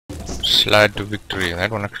Slide to victory.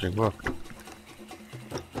 That one actually worked.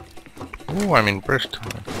 Ooh, I'm impressed.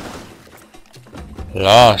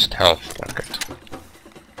 Last health packet.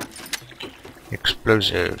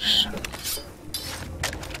 Explosives.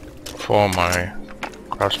 For my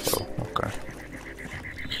crossbow. Okay.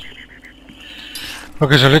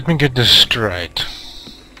 Okay, so let me get this straight.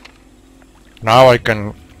 Now I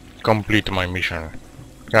can complete my mission.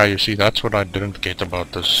 Yeah, you see, that's what I didn't get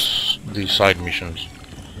about these side missions.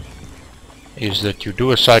 Is that you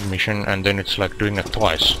do a side mission and then it's like doing it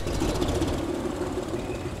twice.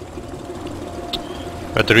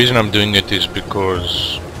 But the reason I'm doing it is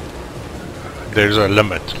because there's a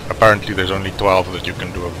limit. Apparently there's only 12 that you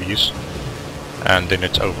can do of these, and then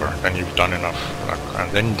it's over, and you've done enough.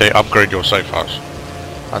 And then they upgrade your safe house.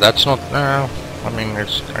 That's not, I mean,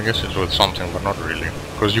 I guess it's worth something, but not really.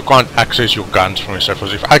 Because you can't access your guns from your safe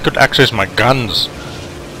house. If I could access my guns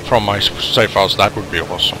from my safe house, that would be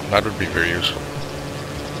awesome. That would be very useful.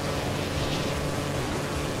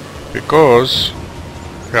 Because,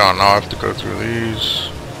 yeah, now I have to go through these.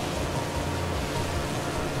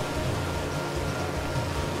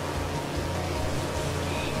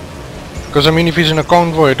 Because I mean, if he's in a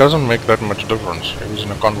convoy, it doesn't make that much difference. If he's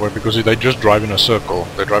in a convoy, because they just drive in a circle.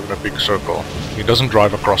 They drive in a big circle. He doesn't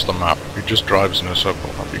drive across the map. He just drives in a circle,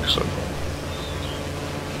 a big circle.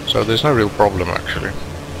 So there's no real problem actually.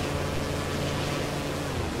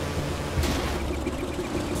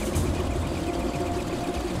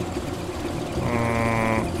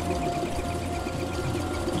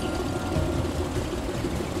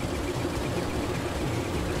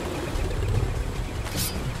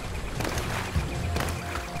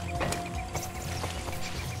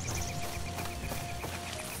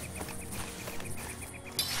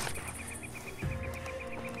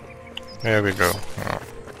 There we go. Yeah.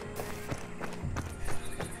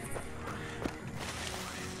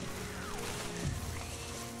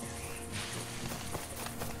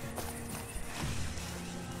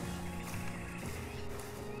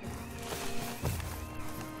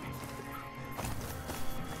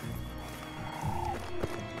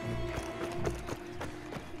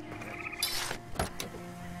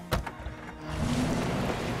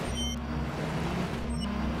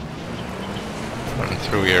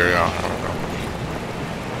 Through here, yeah. I don't know.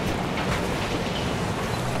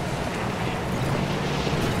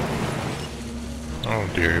 Oh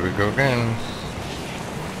dear, here we go again.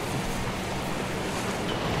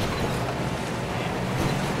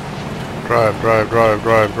 Drive, drive, drive,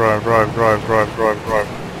 drive, drive, drive, drive, drive, drive, drive.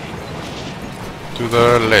 To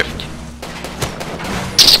the left.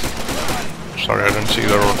 Sorry, I didn't see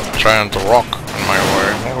the giant rock in my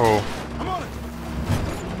way. Oh.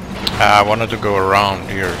 I wanted to go around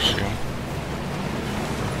here, see?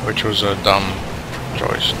 Which was a dumb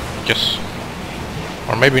choice. Yes.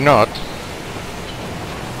 Or maybe not.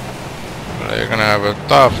 They're gonna have a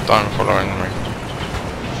tough time following me.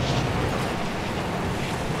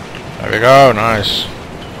 There we go, nice.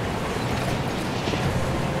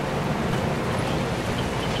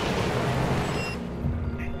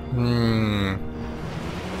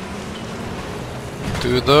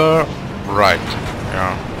 To the right,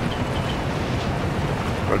 yeah.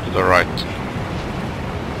 Go to the right.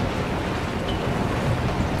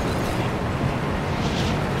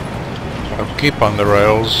 I'll keep on the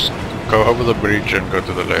rails, go over the bridge and go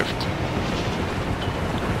to the left.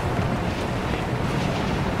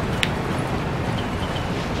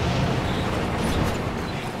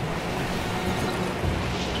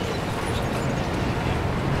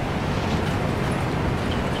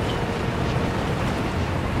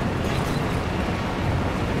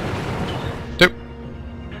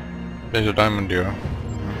 There's a diamond here.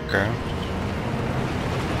 Okay.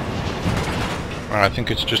 I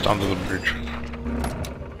think it's just under the bridge.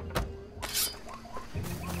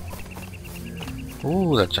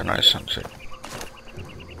 Ooh, that's a nice sunset.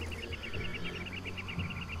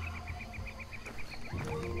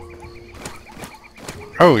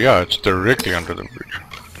 Oh yeah, it's directly under the bridge.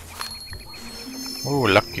 Ooh,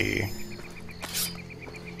 lucky.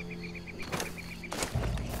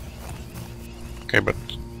 Okay, but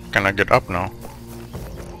can I get up now?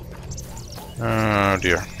 Oh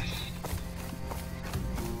dear.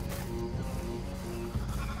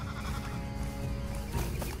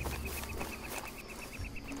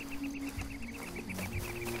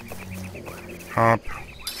 Up.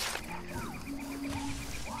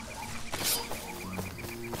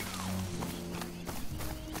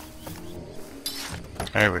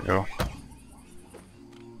 There we go.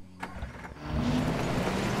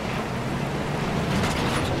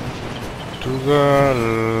 To the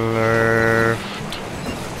left.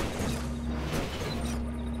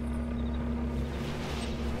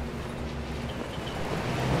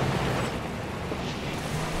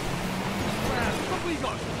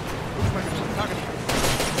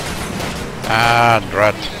 Ah,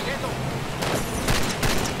 drat.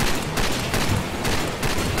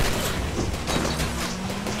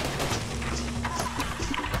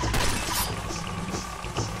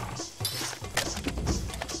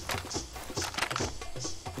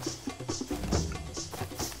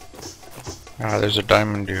 Ah, there's a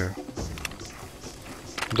diamond here.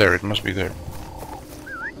 There, it must be there.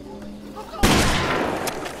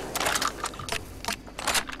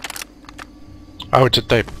 Oh, it's a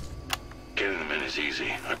tape. Getting them in is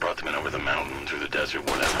easy. I brought them in over the mountain, through the desert,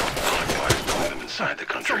 whatever. Likewise, pulling them inside the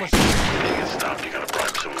country. If you get stopped, you gotta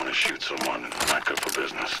bribe someone to shoot someone, and not good for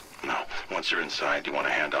business. No, once you're inside, you want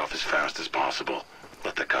to hand off as fast as possible.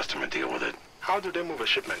 Let the customer deal with it. How do they move a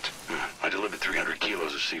shipment? I delivered 300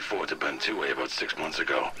 kilos of C4 to Ben Two-Way about 6 months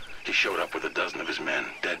ago. He showed up with a dozen of his men,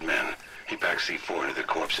 dead men. He packed C4 into the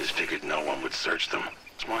corpses, figured no one would search them.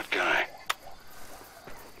 Smart guy.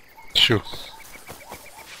 Sure.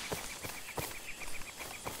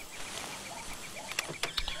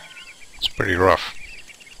 It's pretty rough.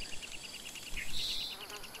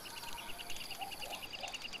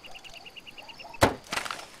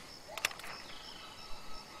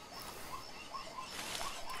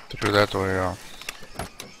 Through that way, yeah.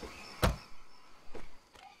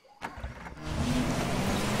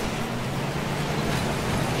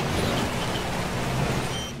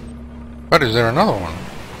 But is there another one?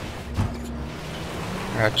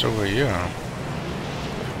 That's over here.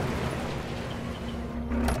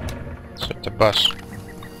 It's at the bus.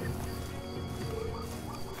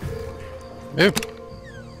 Yep.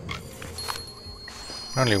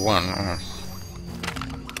 Only one.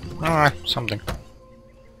 Ah, something.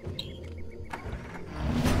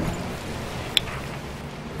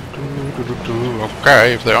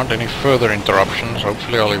 Okay, if there aren't any further interruptions,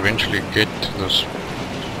 hopefully I'll eventually get to this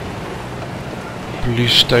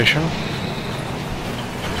police station.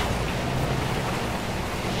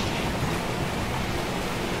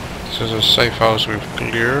 This is a safe house we've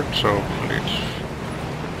cleared, so hopefully it's...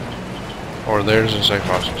 Or there's a safe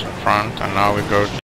house in front, and now we go